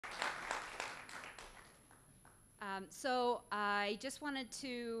So I just wanted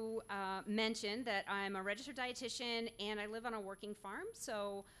to mention that I'm a registered dietitian and I live on a working farm.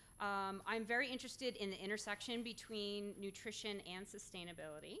 So I'm very interested in the intersection between nutrition and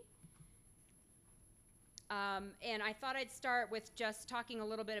sustainability. And I thought I'd start with just talking a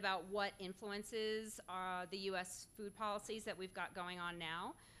little bit about what influences the U.S. food policies that we've got going on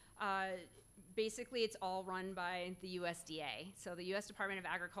now. Basically, it's all run by the USDA. So the U.S. Department of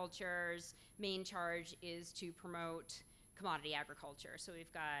Agriculture's main charge is to promote commodity agriculture. So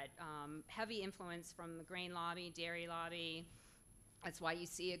we've got heavy influence from the grain lobby, dairy lobby. That's why you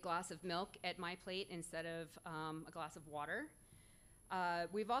see a glass of milk at my plate instead of a glass of water.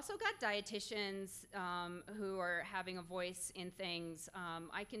 We've also got dietitians who are having a voice in things.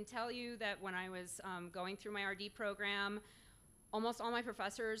 I can tell you that when I was going through my RD program, almost all my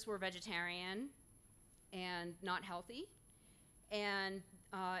professors were vegetarian and not healthy. And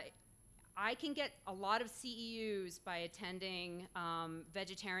I can get a lot of CEUs by attending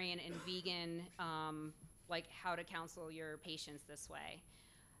vegetarian and vegan, like how to counsel your patients this way.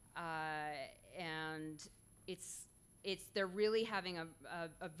 And they're really having a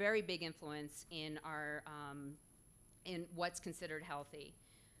very big influence in our in what's considered healthy.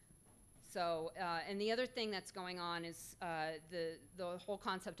 So, and the other thing that's going on is the whole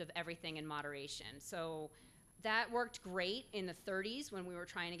concept of everything in moderation. So that worked great in the 30s when we were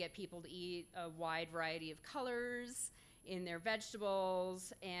trying to get people to eat a wide variety of colors in their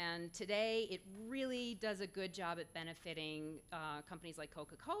vegetables. And today it really does a good job at benefiting companies like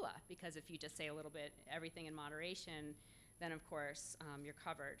Coca-Cola, because if you just say a little bit everything in moderation, then of course you're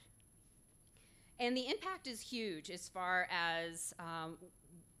covered. And the impact is huge as far as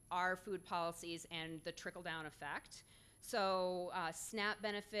our food policies and the trickle-down effect. So SNAP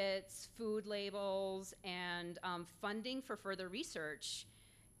benefits, food labels, and funding for further research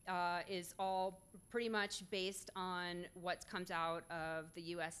is all pretty much based on what comes out of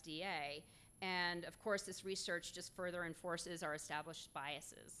the USDA. And of course, this research just further enforces our established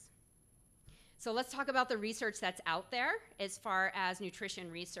biases. So let's talk about the research that's out there as far as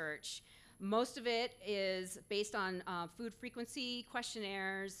nutrition research. Most of it is based on food frequency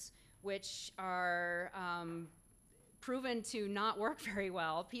questionnaires, which are proven to not work very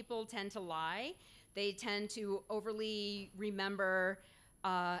well. People tend to lie. They tend to overly remember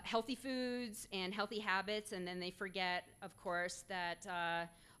healthy foods and healthy habits, and then they forget, of course, that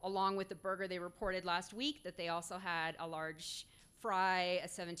along with the burger they reported last week, that they also had a large fry, a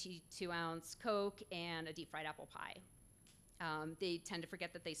 72-ounce Coke, and a deep-fried apple pie. They tend to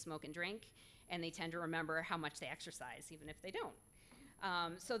forget that they smoke and drink, and they tend to remember how much they exercise, even if they don't.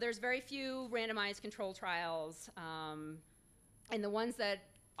 So there's very few randomized control trials, and the ones that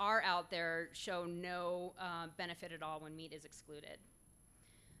are out there show no benefit at all when meat is excluded.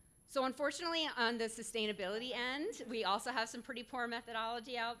 So unfortunately, on the sustainability end, we also have some pretty poor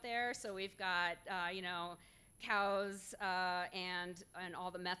methodology out there. So we've got, cows and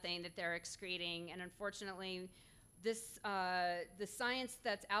all the methane that they're excreting, and unfortunately, the science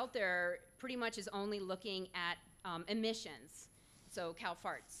that's out there pretty much is only looking at emissions, so cow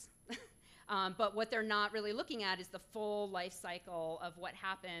farts. But what they're not really looking at is the full life cycle of what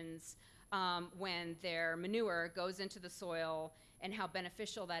happens when their manure goes into the soil and how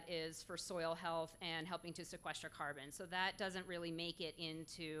beneficial that is for soil health and helping to sequester carbon. So that doesn't really make it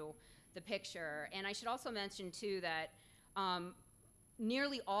into the picture. And I should also mention too that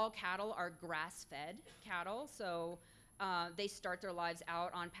nearly all cattle are grass-fed cattle, so they start their lives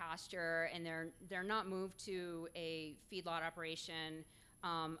out on pasture, and they're not moved to a feedlot operation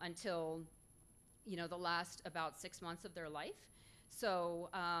until the last about 6 months of their life. So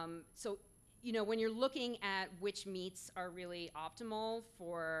when you're looking at which meats are really optimal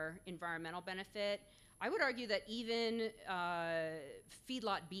for environmental benefit, I would argue that even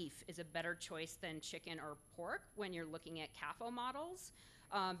feedlot beef is a better choice than chicken or pork when you're looking at CAFO models,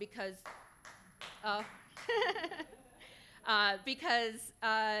 because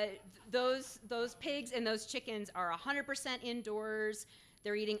those pigs and those chickens are 100% indoors.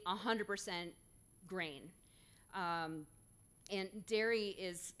 They're eating 100% grain. And dairy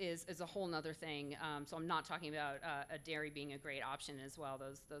is a whole nother thing. So I'm not talking about a dairy being a great option as well.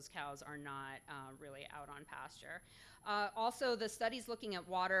 Those cows are not really out on pasture. Also, the studies looking at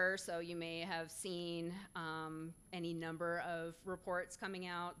water, so you may have seen any number of reports coming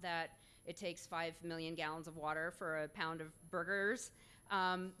out that it takes 5 million gallons of water for a pound of burgers.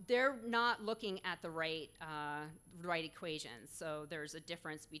 They're not looking at the right equations. So there's a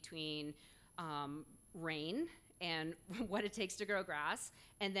difference between rain and what it takes to grow grass,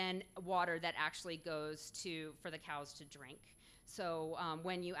 and then water that actually goes for the cows to drink. So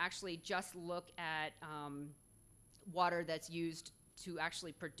when you actually just look at water that's used to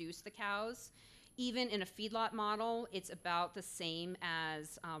actually produce the cows. Even in a feedlot model, it's about the same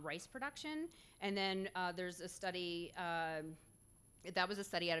as rice production. And then there's a study, that was a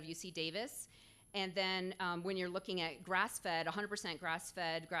study out of UC Davis. And then when you're looking at grass-fed, 100%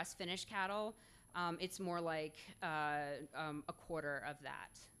 grass-fed, grass-finished cattle, it's more like a quarter of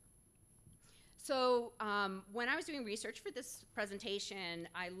that. So when I was doing research for this presentation,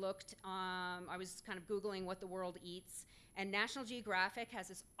 I was kind of Googling what the world eats, and National Geographic has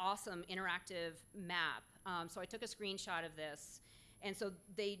this awesome interactive map. So I took a screenshot of this. And so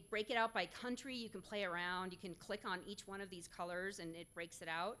they break it out by country. You can play around. You can click on each one of these colors, and it breaks it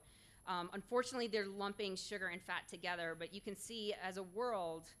out. Unfortunately, they're lumping sugar and fat together, but you can see as a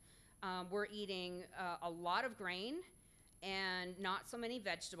world, we're eating a lot of grain and not so many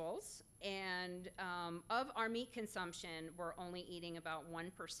vegetables. And of our meat consumption, we're only eating about 1%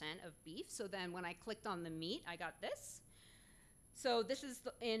 of beef. So then when I clicked on the meat, I got this. So this is,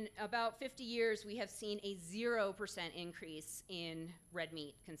 in about 50 years, we have seen a 0% increase in red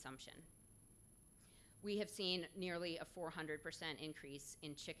meat consumption. We have seen nearly a 400% increase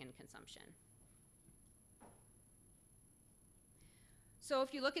in chicken consumption. So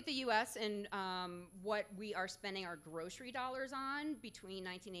if you look at the US and what we are spending our grocery dollars on between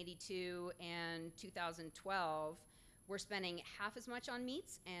 1982 and 2012, we're spending half as much on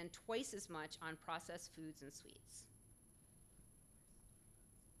meats and twice as much on processed foods and sweets.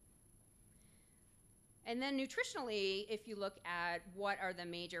 And then nutritionally, if you look at what are the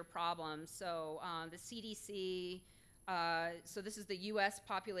major problems, so the CDC, so this is the US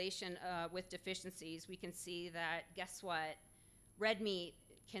population with deficiencies, we can see that, guess what? Red meat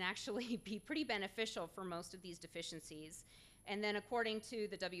can actually be pretty beneficial for most of these deficiencies. And then according to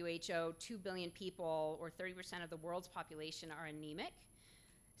the WHO, 2 billion people, or 30% of the world's population, are anemic.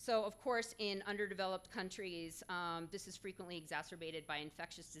 So of course, in underdeveloped countries, this is frequently exacerbated by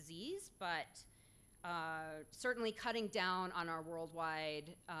infectious disease, but certainly cutting down on our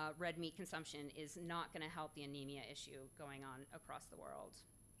worldwide red meat consumption is not going to help the anemia issue going on across the world.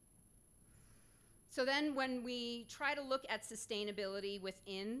 So then when we try to look at sustainability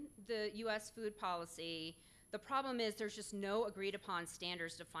within the US food policy, the problem is there's just no agreed upon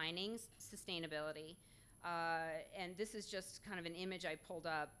standards defining sustainability. And this is just kind of an image I pulled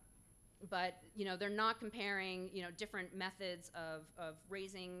up. But they're not comparing different methods of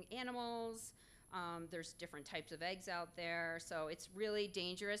raising animals. There's different types of eggs out there. So it's really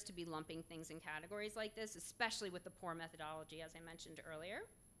dangerous to be lumping things in categories like this, especially with the poor methodology, as I mentioned earlier.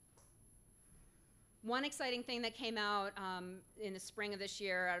 One exciting thing that came out in the spring of this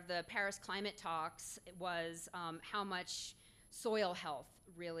year out of the Paris climate talks was how much soil health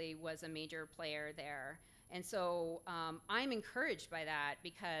really was a major player there. And so I'm encouraged by that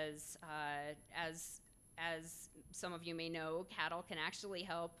because as some of you may know, cattle can actually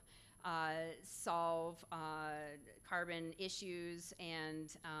help solve carbon issues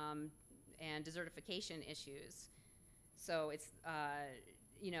and desertification issues. So it's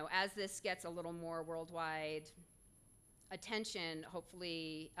as this gets a little more worldwide attention,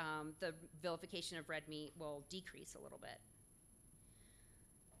 hopefully the vilification of red meat will decrease a little bit.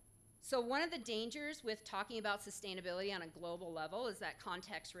 So one of the dangers with talking about sustainability on a global level is that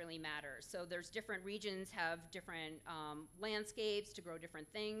context really matters. So there's different regions have different landscapes to grow different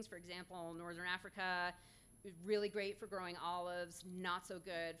things. For example, Northern Africa, really great for growing olives, not so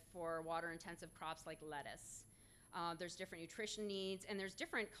good for water-intensive crops like lettuce. There's different nutrition needs, and there's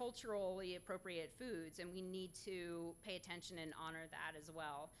different culturally appropriate foods, and we need to pay attention and honor that as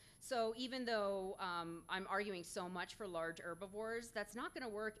well. So even though I'm arguing so much for large herbivores, that's not going to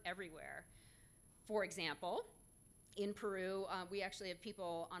work everywhere. For example, in Peru, we actually have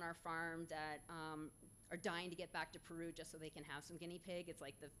people on our farm that are dying to get back to Peru just so they can have some guinea pig. It's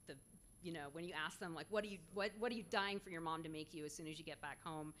like the when you ask them, like, what are you dying for your mom to make you as soon as you get back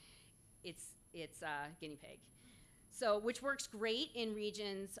home? It's guinea pig. So, which works great in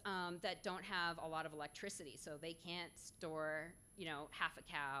regions that don't have a lot of electricity. So they can't store, half a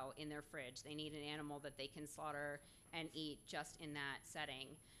cow in their fridge. They need an animal that they can slaughter and eat just in that setting.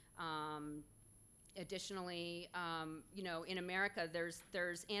 Additionally, in America,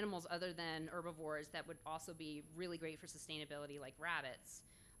 there's animals other than herbivores that would also be really great for sustainability, like rabbits.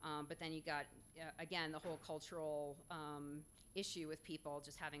 But then you got, again, the whole cultural issue with people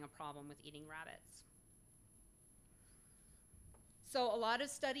just having a problem with eating rabbits. So a lot of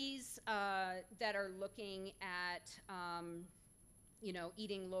studies that are looking at,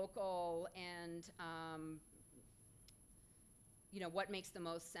 eating local and, what makes the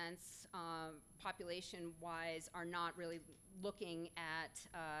most sense population-wise are not really looking at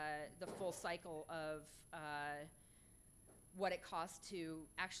the full cycle of what it costs to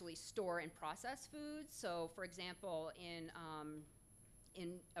actually store and process food. So, for example, in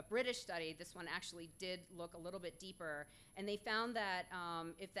a British study, this one actually did look a little bit deeper, and they found that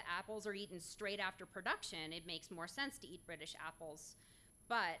if the apples are eaten straight after production, it makes more sense to eat British apples.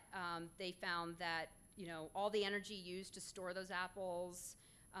 But they found that, you know, all the energy used to store those apples,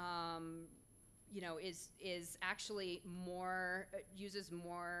 you know, is actually more, uses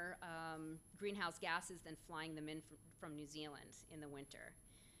more greenhouse gases than flying them in from New Zealand in the winter.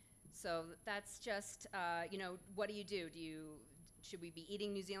 So that's just, you know, what do? Should we be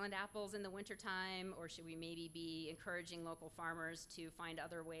eating New Zealand apples in the wintertime, or should we maybe be encouraging local farmers to find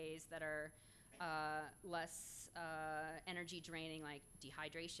other ways that are less energy draining, like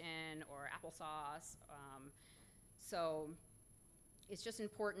dehydration or applesauce? So it's just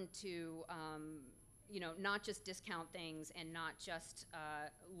important to, you know, not just discount things and not just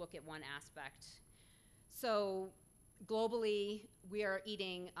look at one aspect. So globally, we are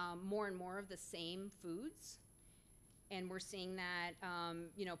eating more and more of the same foods. And we're seeing that,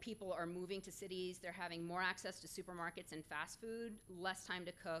 you know, people are moving to cities. They're having more access to supermarkets and fast food, less time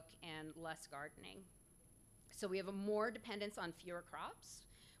to cook, and less gardening. So we have a more dependence on fewer crops,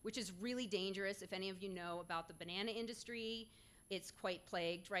 which is really dangerous. If any of you know about the banana industry, it's quite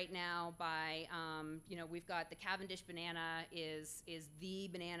plagued right now by, you know, we've got the Cavendish banana is the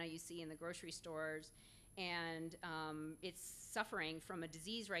banana you see in the grocery stores. And it's suffering from a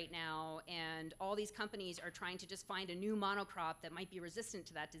disease right now, and all these companies are trying to just find a new monocrop that might be resistant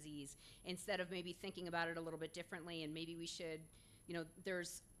to that disease, instead of maybe thinking about it a little bit differently. And maybe we should, you know,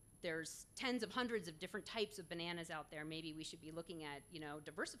 there's tens of hundreds of different types of bananas out there. Maybe we should be looking at, you know,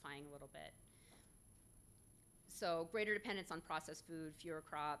 diversifying a little bit. So greater dependence on processed food, fewer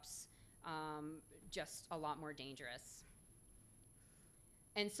crops, just a lot more dangerous.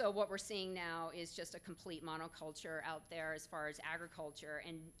 And so what we're seeing now is just a complete monoculture out there as far as agriculture.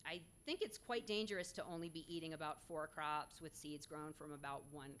 And I think it's quite dangerous to only be eating about 4 crops with seeds grown from about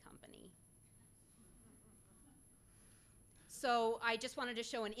 1 company. So I just wanted to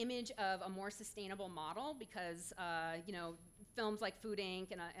show an image of a more sustainable model, because, you know, films like Food Inc.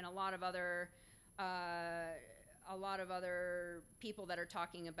 and a lot of other people that are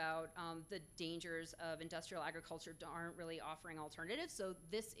talking about the dangers of industrial agriculture aren't really offering alternatives. So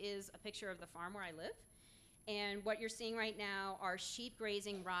this is a picture of the farm where I live. And what you're seeing right now are sheep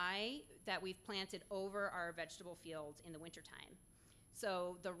grazing rye that we've planted over our vegetable fields in the wintertime.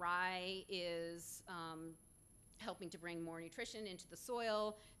 So the rye is helping to bring more nutrition into the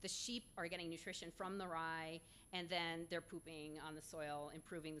soil. The sheep are getting nutrition from the rye, and then they're pooping on the soil,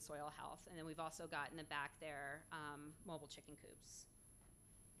 improving the soil health. And then we've also got in the back there mobile chicken coops.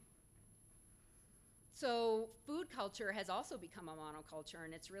 So food culture has also become a monoculture,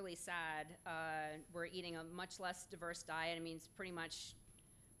 and it's really sad. We're eating a much less diverse diet. I mean, it's pretty much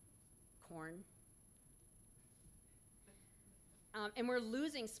corn. And we're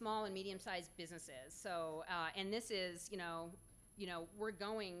losing small and medium-sized businesses. So, and this is, you know, we're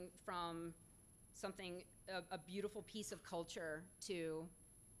going from something, a beautiful piece of culture, to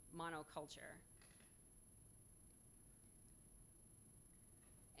monoculture.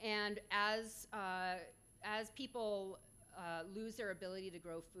 And as people lose their ability to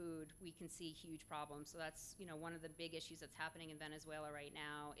grow food, we can see huge problems. So that's, you know, one of the big issues that's happening in Venezuela right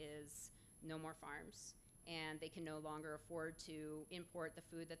now is no more farms. And they can no longer afford to import the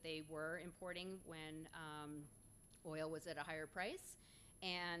food that they were importing when oil was at a higher price.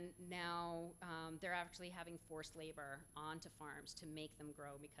 And now they're actually having forced labor onto farms to make them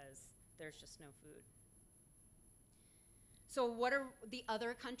grow, because there's just no food. So what are the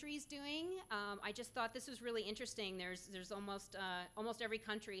other countries doing? I just thought this was really interesting. There's almost every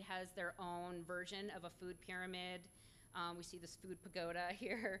country has their own version of a food pyramid. We see this food pagoda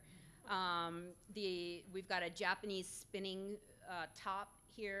here. We've got a Japanese spinning top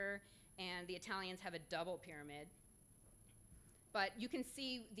here, and the Italians have a double pyramid. But you can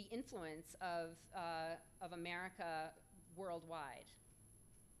see the influence of America worldwide.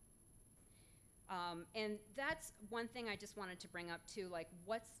 And that's one thing I just wanted to bring up too. Like,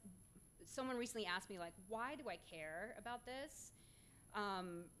 someone recently asked me, like, why do I care about this?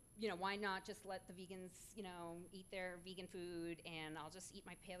 You know, why not just let the vegans, you know, eat their vegan food, and I'll just eat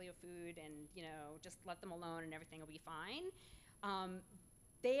my paleo food, and, you know, just let them alone and everything will be fine.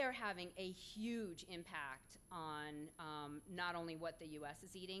 They are having a huge impact on not only what the US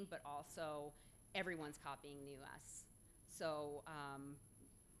is eating, but also everyone's copying the US. So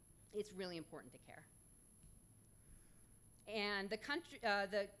it's really important to care. And the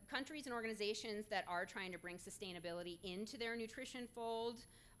countries and organizations that are trying to bring sustainability into their nutrition fold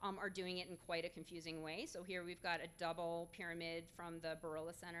are doing it in quite a confusing way. So here we've got a double pyramid from the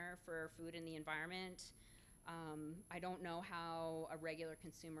Barilla Center for Food and the Environment. I don't know how a regular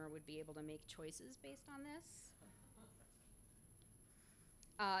consumer would be able to make choices based on this.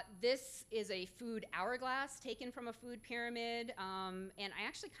 This is a food hourglass taken from a food pyramid, and I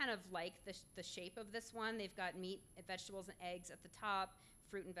actually kind of like the shape of this one. They've got meat, vegetables, and eggs at the top,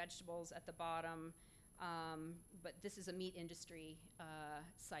 fruit and vegetables at the bottom, but this is a meat industry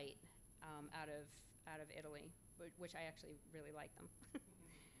site out of Italy, which I actually really like them.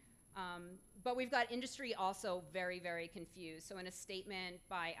 But we've got industry also very, very confused. So in a statement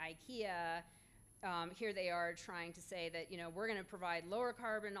by IKEA, here they are trying to say that, we're going to provide lower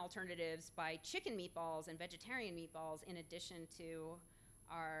carbon alternatives by chicken meatballs and vegetarian meatballs in addition to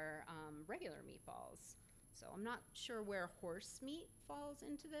our regular meatballs. So I'm not sure where horse meat falls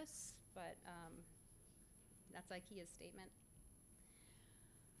into this, but that's IKEA's statement.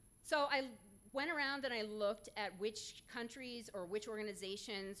 So I went around and I looked at which countries or which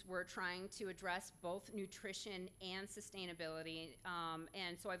organizations were trying to address both nutrition and sustainability.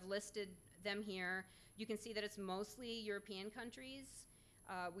 And so I've listed them here. You can see that it's mostly European countries.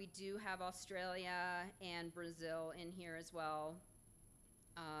 We do have Australia and Brazil in here as well.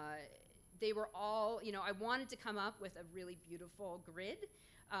 They were all, I wanted to come up with a really beautiful grid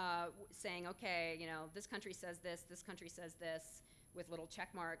saying, okay, this country says this country says this, with little check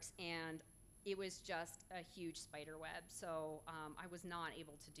marks, and it was just a huge spider web. So I was not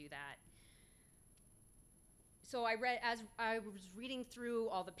able to do that. So as I was reading through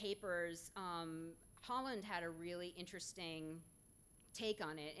all the papers, Holland had a really interesting take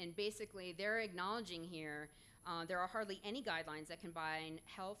on it, and basically they're acknowledging here there are hardly any guidelines that combine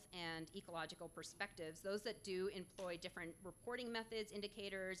health and ecological perspectives. Those that do employ different reporting methods,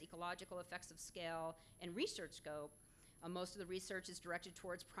 indicators, ecological effects of scale, and research scope. Most of the research is directed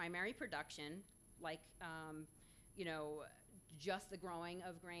towards primary production, like just the growing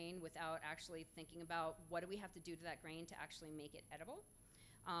of grain without actually thinking about what do we have to do to that grain to actually make it edible.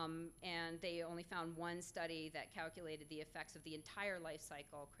 And they only found one study that calculated the effects of the entire life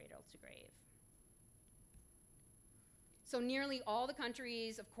cycle, cradle to grave. So nearly all the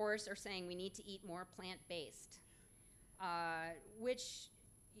countries, of course, are saying we need to eat more plant-based, which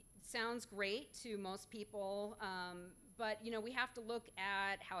sounds great to most people, but we have to look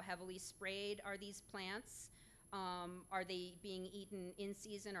at how heavily sprayed are these plants. Are they being eaten in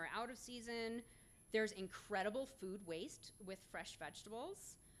season or out of season? There's incredible food waste with fresh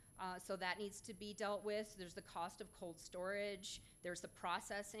vegetables, so that needs to be dealt with. There's the cost of cold storage. There's the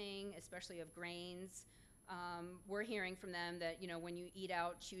processing, especially of grains. We're hearing from them that, when you eat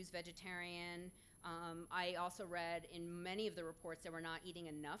out, choose vegetarian. I also read in many of the reports that we're not eating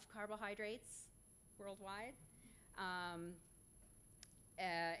enough carbohydrates worldwide,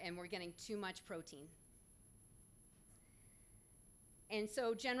 and we're getting too much protein. And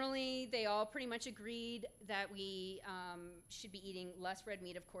so generally, they all pretty much agreed that we should be eating less red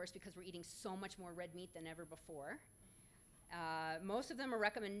meat, of course, because we're eating so much more red meat than ever before. Most of them are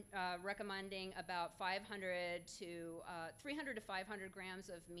recommending about 300 to 500 grams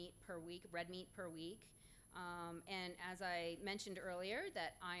of meat per week, red meat per week. And as I mentioned earlier,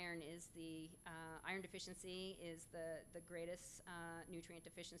 that iron deficiency is the greatest nutrient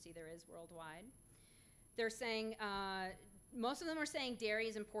deficiency there is worldwide. They're saying, most of them are saying dairy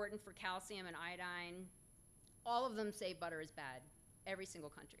is important for calcium and iodine. All of them say butter is bad, every single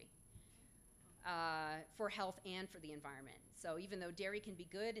country, for health and for the environment. So even though dairy can be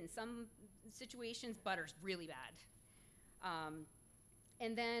good in some situations, butter's really bad.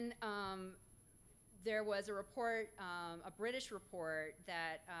 And then there was a report, a British report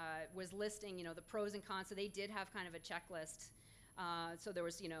that was listing, the pros and cons. So they did have kind of a checklist. So there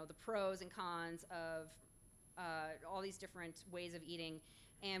was, the pros and cons of all these different ways of eating.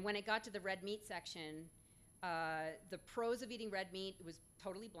 And when it got to the red meat section, the pros of eating red meat was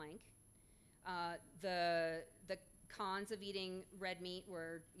totally blank. The cons of eating red meat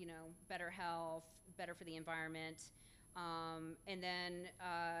were, better health, better for the environment. And then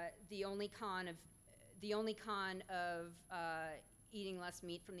the only con of eating less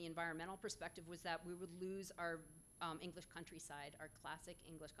meat from the environmental perspective was that we would lose our English countryside, our classic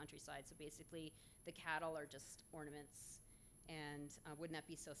English countryside. So basically, the cattle are just ornaments. And wouldn't that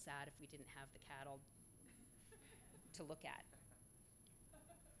be so sad if we didn't have the cattle to look at?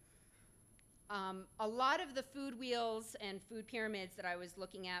 A lot of the food wheels and food pyramids that I was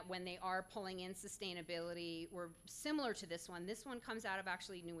looking at when they are pulling in sustainability were similar to this one. This one comes out of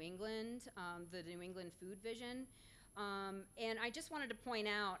actually New England, the New England Food Vision. And I just wanted to point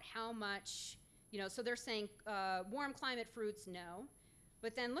out how much, so they're saying warm climate fruits, no.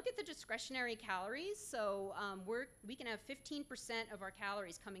 But then look at the discretionary calories. So we can have 15% of our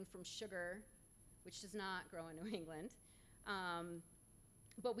calories coming from sugar, which does not grow in New England.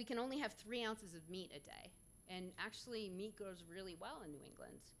 But we can only have 3 ounces of meat a day. And actually, meat grows really well in New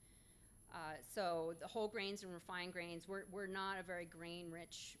England. So the whole grains and refined grains, we're not a very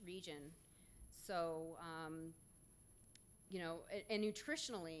grain-rich region. So, you know, and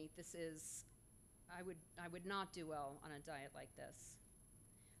nutritionally, this is, I would not do well on a diet like this.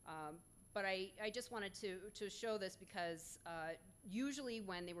 But I just wanted to show this because usually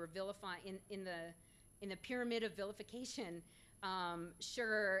when they were vilifying, in the pyramid of vilification,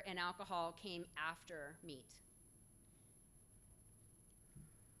 sugar and alcohol came after meat.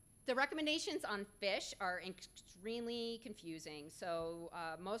 The recommendations on fish are extremely confusing. So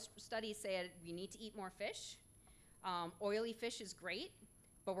most studies say we need to eat more fish. Oily fish is great,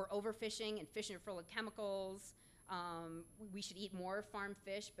 but we're overfishing and fishing are full of chemicals. We should eat more farm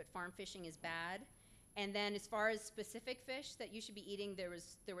fish, but farm fishing is bad. And then as far as specific fish that you should be eating, there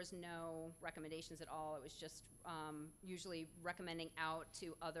was no recommendations at all. It was just usually recommending out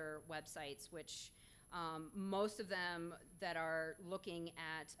to other websites, which most of them that are looking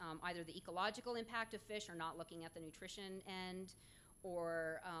at either the ecological impact of fish are not looking at the nutrition end,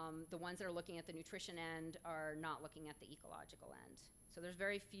 or the ones that are looking at the nutrition end are not looking at the ecological end. So there's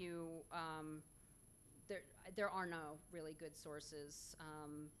very few, there are no really good sources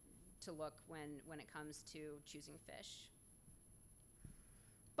to look when it comes to choosing fish.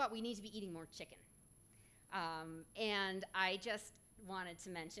 But we need to be eating more chicken. And I just wanted to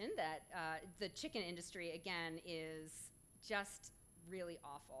mention that the chicken industry, again, is just really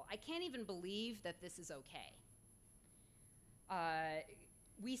awful. I can't even believe that this is okay.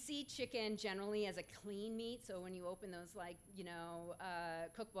 We see chicken generally as a clean meat, so when you open those, like, you know,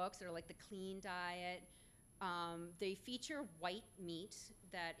 cookbooks that are like the clean diet, they feature white meat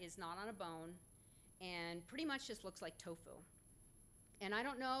that is not on a bone and pretty much just looks like tofu. And I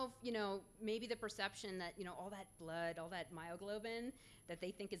don't know if, you know, maybe the perception that, you know, all that blood, all that myoglobin that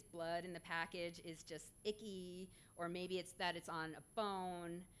they think is blood in the package is just icky, or maybe it's that it's on a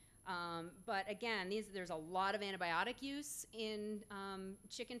bone. But again, there's a lot of antibiotic use in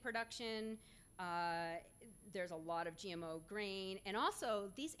chicken production. There's a lot of GMO grain. And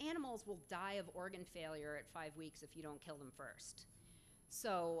also, these animals will die of organ failure at 5 weeks if you don't kill them first.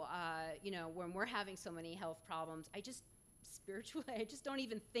 So, you know, when we're having so many health problems, spiritually, I just don't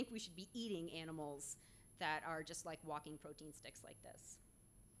even think we should be eating animals that are just like walking protein sticks like this.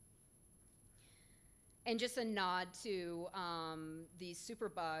 And just a nod to these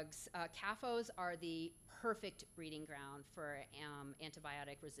superbugs. CAFOs are the perfect breeding ground for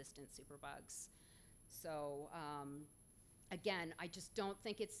antibiotic-resistant superbugs. So again, I just don't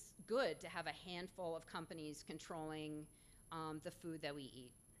think it's good to have a handful of companies controlling the food that we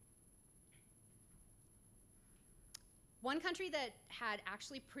eat. One country that had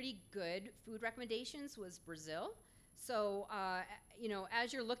actually pretty good food recommendations was Brazil. So, you know,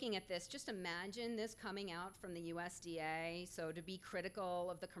 as you're looking at this, just imagine this coming out from the USDA. So to be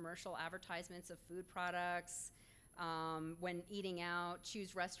critical of the commercial advertisements of food products, when eating out,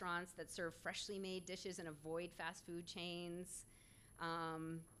 choose restaurants that serve freshly made dishes and avoid fast food chains.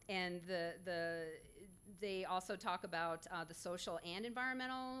 And they also talk about the social and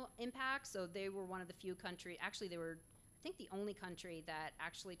environmental impact. So they were one of the few countries, actually they were, I think, the only country that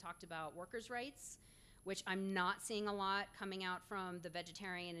actually talked about workers' rights, which I'm not seeing a lot coming out from the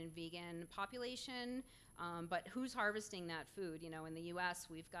vegetarian and vegan population. But who's harvesting that food? You know, in the U.S.,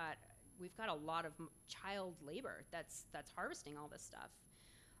 we've got a lot of child labor that's harvesting all this stuff.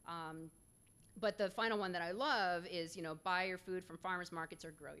 But the final one that I love is, you know, buy your food from farmers markets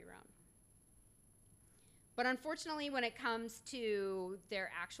or grow your own. But unfortunately, when it comes to their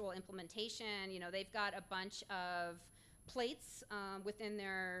actual implementation, you know, they've got a bunch of plates within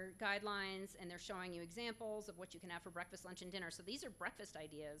their guidelines, and they're showing you examples of what you can have for breakfast, lunch, and dinner. So these are breakfast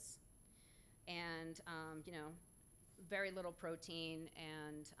ideas, and you know, very little protein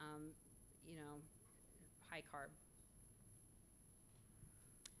and you know, high carb.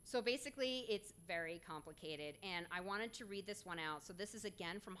 So basically, it's very complicated, and I wanted to read this one out. So this is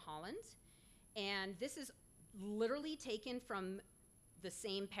again from Holland, and this is literally taken from the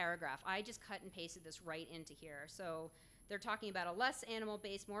same paragraph. I just cut and pasted this right into here. So they're talking about a less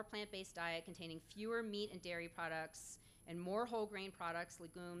animal-based, more plant-based diet containing fewer meat and dairy products and more whole grain products,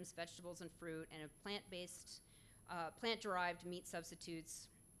 legumes, vegetables, and fruit, and a plant-based, plant-derived meat substitutes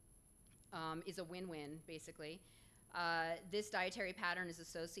is a win-win, basically. This dietary pattern is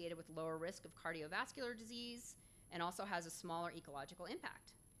associated with lower risk of cardiovascular disease and also has a smaller ecological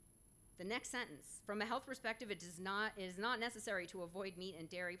impact. The next sentence, from a health perspective, it is not necessary to avoid meat and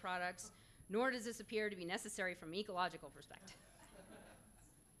dairy products, nor does this appear to be necessary from an ecological perspective.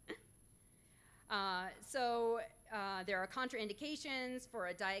 There are contraindications for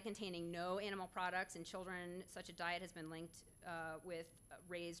a diet containing no animal products in children. Such a diet has been linked with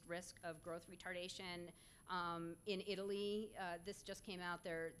raised risk of growth retardation. In Italy, this just came out.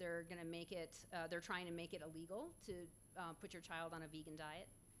 They're going to make it. They're trying to make it illegal to put your child on a vegan diet.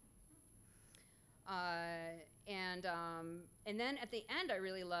 And then at the end, I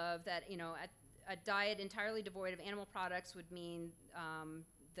really love that, a diet entirely devoid of animal products would mean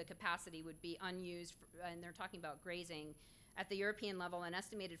the capacity would be unused, and they're talking about grazing. At the European level, an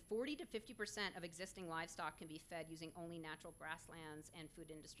estimated 40 to 50% of existing livestock can be fed using only natural grasslands and food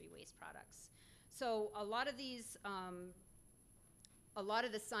industry waste products. So a lot of these, a lot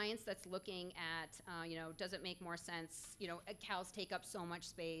of the science that's looking at, does it make more sense, cows take up so much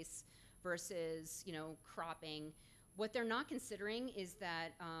space versus, cropping. What they're not considering is that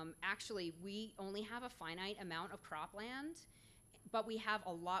actually we only have a finite amount of cropland, but we have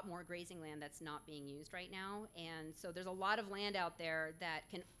a lot more grazing land that's not being used right now. And so there's a lot of land out there that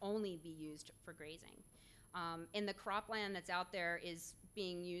can only be used for grazing. And the cropland that's out there is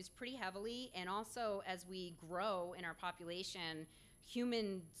being used pretty heavily. And also, as we grow in our population,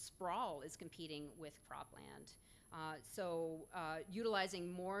 human sprawl is competing with cropland.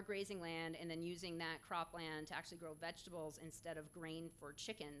 Utilizing more grazing land and then using that cropland to actually grow vegetables instead of grain for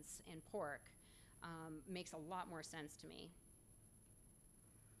chickens and pork makes a lot more sense to me.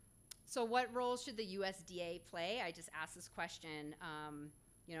 So what role should the USDA play? I just asked this question.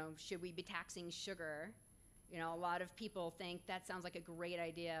 Should we be taxing sugar? A lot of people think that sounds like a great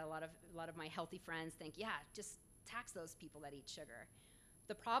idea. A lot of my healthy friends think, yeah, just tax those people that eat sugar.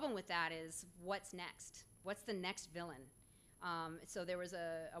 The problem with that is, what's next? What's the next villain? So there was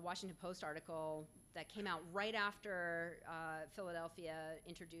a Washington Post article that came out right after Philadelphia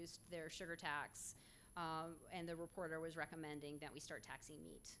introduced their sugar tax, and the reporter was recommending that we start taxing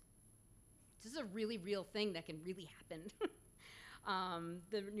meat. This is a really real thing that can really happen.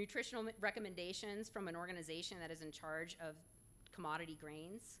 The nutritional recommendations from an organization that is in charge of commodity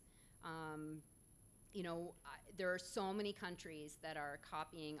grains, there are so many countries that are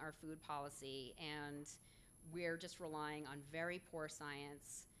copying our food policy, and we're just relying on very poor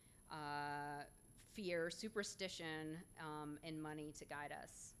science, fear, superstition, and money to guide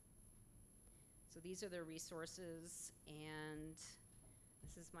us. So these are the resources, and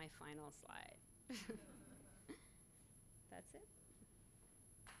this is my final slide. That's it.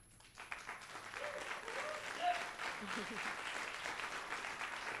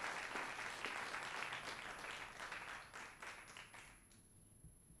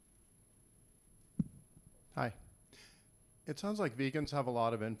 Hi. It sounds like vegans have a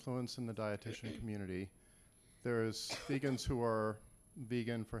lot of influence in the dietitian community. There's vegans who are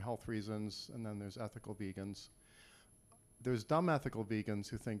vegan for health reasons, and then there's ethical vegans. There's dumb ethical vegans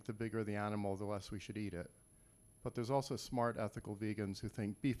who think the bigger the animal, the less we should eat it. But there's also smart ethical vegans who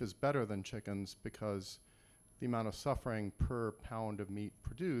think beef is better than chickens because the amount of suffering per pound of meat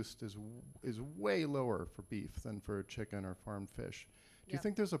produced is way lower for beef than for chicken or farmed fish. Do you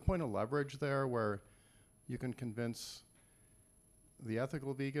think there's a point of leverage there where you can convince the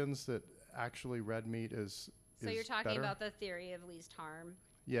ethical vegans that actually red meat is So you're talking better? about the theory of least harm.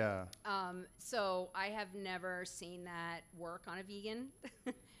 Yeah. So I have never seen that work on a vegan,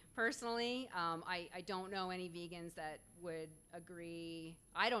 personally. I don't know any vegans that would agree.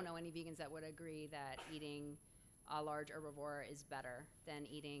 I don't know any vegans that would agree that eating a large herbivore is better than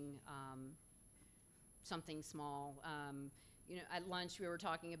eating something small. At lunch we were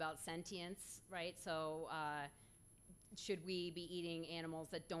talking about sentience, right? So should we be eating animals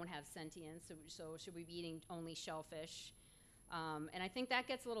that don't have sentience? So should we be eating only shellfish? And I think that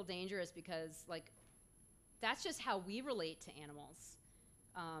gets a little dangerous because, that's just how we relate to animals.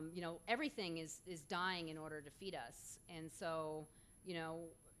 Everything is dying in order to feed us. And so,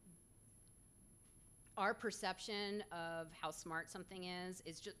 our perception of how smart something is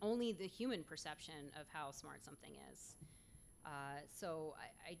just only the human perception of how smart something is. So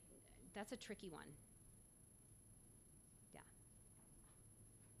that's a tricky one. Yeah.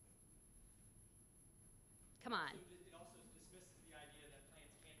 Come on. It also dismisses the idea that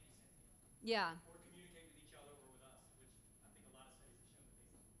plants can't be sentient. Yeah. Or communicate with each other or with us, which I think a lot of studies have shown that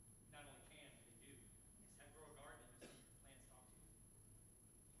they not only can, but they do. Just grow a garden and there's some plants talk to you.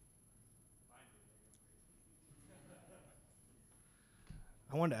 Mine do, they go crazy.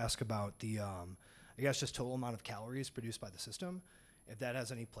 I wanted to ask about the, just total amount of calories produced by the system, if that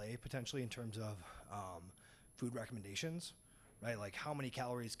has any play potentially in terms of food recommendations, right? Like how many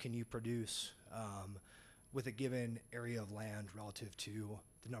calories can you produce with a given area of land relative to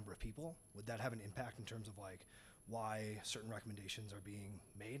the number of people? Would that have an impact in terms of like why certain recommendations are being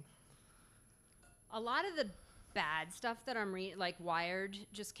made? A lot of the bad stuff that I'm reading, like Wired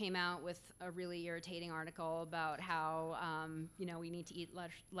just came out with a really irritating article about how, we need to eat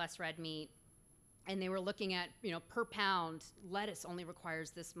less red meat. And they were looking at, per pound, lettuce only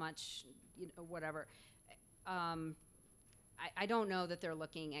requires this much, whatever. I don't know that they're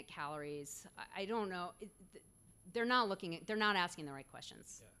looking at calories. I don't know. They're not asking the right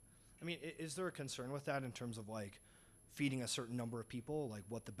questions. Yeah. I mean, is there a concern with that in terms of like feeding a certain number of people, like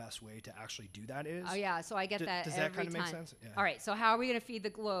what the best way to actually do that is? Oh yeah, so I get that does every that kind of time. make sense? Yeah. All right, so how are we going to feed the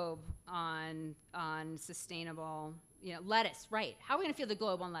globe on sustainable, lettuce? Right. How are we going to feed the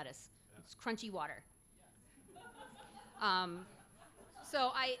globe on lettuce? Yeah. It's crunchy water.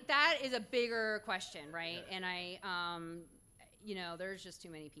 So that is a bigger question, right? Yeah. And there's just too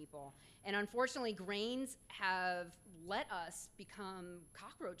many people. And unfortunately, grains have let us become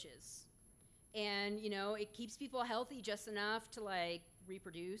cockroaches. And, it keeps people healthy just enough to like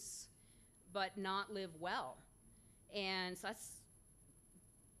reproduce, but not live well. And so that's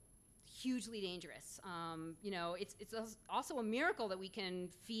hugely dangerous. It's also a miracle that we can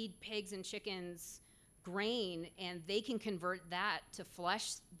feed pigs and chickens grain and they can convert that to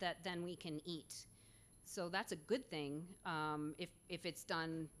flesh that then we can eat. So that's a good thing if it's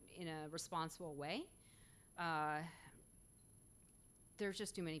done in a responsible way. There's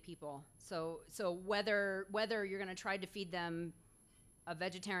just too many people. So whether you're going to try to feed them a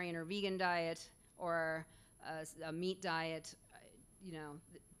vegetarian or vegan diet or a meat diet,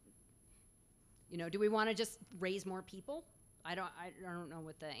 do we want to just raise more people? I don't know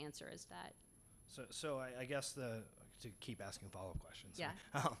what the answer is to that. So I guess to keep asking follow-up questions. Yeah.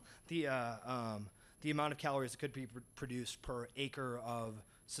 The amount of calories that could be produced per acre of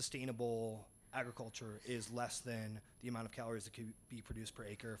sustainable agriculture is less than the amount of calories that could be produced per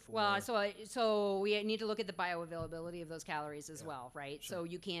acre for. Well, so we need to look at the bioavailability of those calories as well, right? Sure. So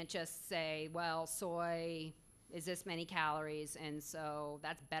you can't just say, well, soy is this many calories, and so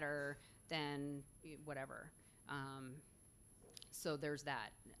that's better than whatever. So there's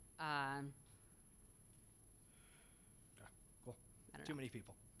that. Cool. I don't Too know. many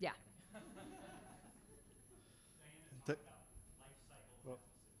people. Yeah. The- Life cycle Well-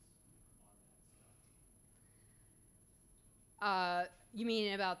 emphasis on that stuff. You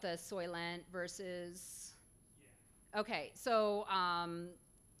mean about the Soylent versus? Yeah. Okay, so an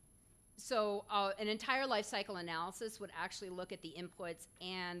entire life cycle analysis would actually look at the inputs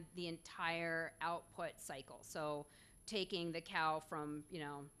and the entire output cycle. So taking the cow from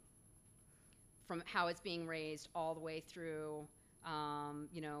how it's being raised all the way through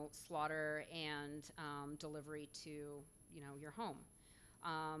slaughter and delivery to your home.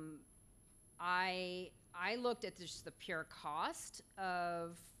 I looked at just the pure cost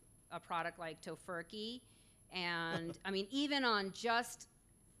of a product like Tofurky, and I mean even on just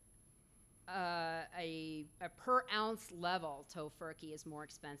a per ounce level, Tofurky is more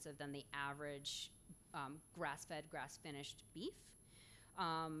expensive than the average grass-fed, grass-finished beef.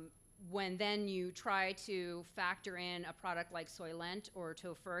 When then you try to factor in a product like Soylent or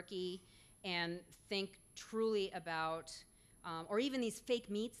Tofurky and think truly about, or even these fake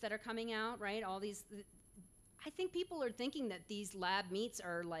meats that are coming out, right? All these, I think people are thinking that these lab meats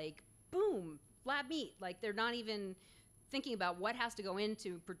are like, boom, lab meat. Like they're not even thinking about what has to go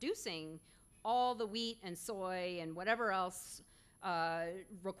into producing all the wheat and soy and whatever else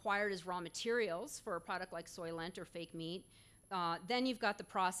required as raw materials for a product like Soylent or fake meat. Then you've got the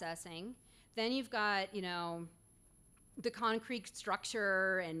processing. Then you've got, the concrete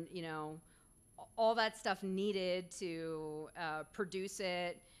structure and, all that stuff needed to produce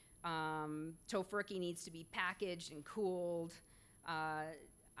it. Tofurky needs to be packaged and cooled.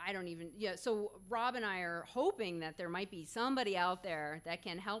 So Rob and I are hoping that there might be somebody out there that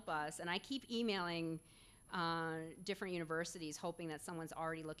can help us. And I keep emailing different universities hoping that someone's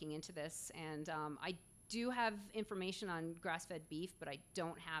already looking into this. And I do have information on grass-fed beef, but I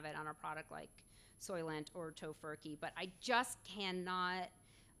don't have it on a product like Soylent or Tofurky. But I just cannot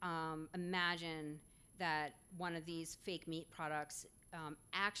imagine that one of these fake meat products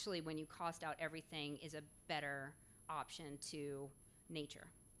actually, when you cost out everything, is a better option to nature.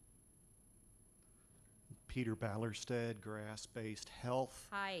 Peter Ballerstead, Grass-Based Health.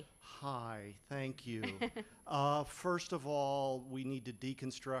 Hi. Hi, thank you. First of all, we need to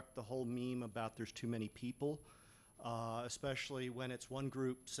deconstruct the whole meme about there's too many people, especially when it's one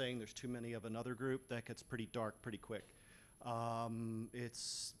group saying there's too many of another group. That gets pretty dark pretty quick.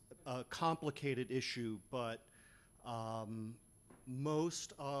 It's a complicated issue, but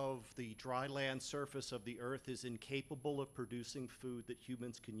most of the dry land surface of the earth is incapable of producing food that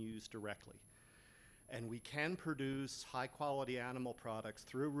humans can use directly. And we can produce high quality animal products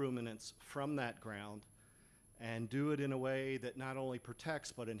through ruminants from that ground and do it in a way that not only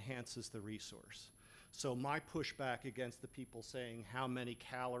protects but enhances the resource. So my pushback against the people saying how many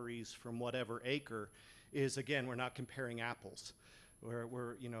calories from whatever acre is, again, we're not comparing apples.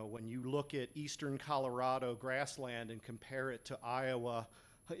 We're, you know, when you look at eastern Colorado grassland and compare it to Iowa,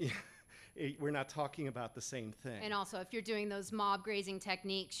 we're not talking about the same thing. And also, if you're doing those mob grazing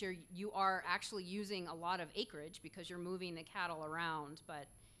techniques, you are actually using a lot of acreage because you're moving the cattle around, but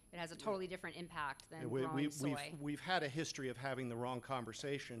it has a totally different impact than growing soy. We've had a history of having the wrong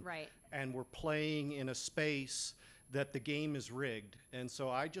conversation. Right. And we're playing in a space that the game is rigged. And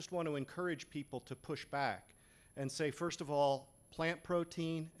so I just want to encourage people to push back and say, first of all, plant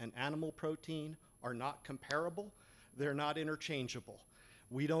protein and animal protein are not comparable. They're not interchangeable.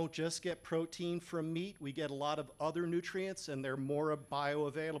 We don't just get protein from meat, we get a lot of other nutrients, and they're more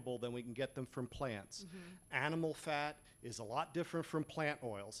bioavailable than we can get them from plants. Animal fat is a lot different from plant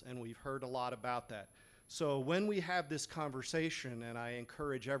oils, and we've heard a lot about that. So when we have this conversation, and I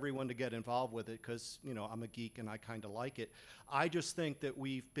encourage everyone to get involved with it because, you know, I'm a geek and I kind of like it, I just think that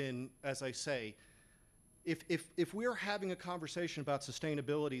we've been, as I say, if we're having a conversation about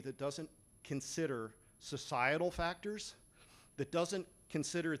sustainability that doesn't consider societal factors, that doesn't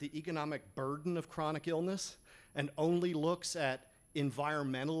consider the economic burden of chronic illness, and only looks at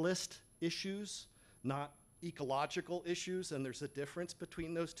environmentalist issues, not ecological issues, and there's a difference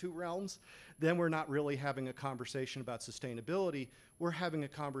between those two realms, then we're not really having a conversation about sustainability. We're having a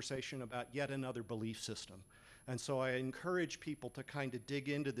conversation about yet another belief system. And so I encourage people to kind of dig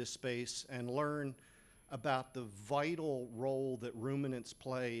into this space and learn about the vital role that ruminants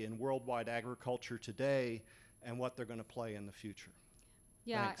play in worldwide agriculture today and what they're going to play in the future.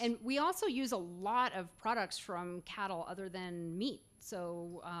 Yeah, Thanks. and we also use a lot of products from cattle other than meat.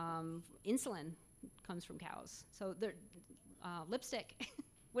 So insulin comes from cows. So lipstick.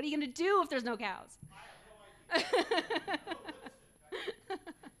 What are you going to do if there's no cows? I have no idea.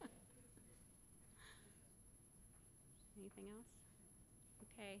 Anything else?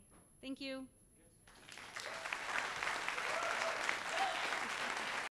 Okay, thank you.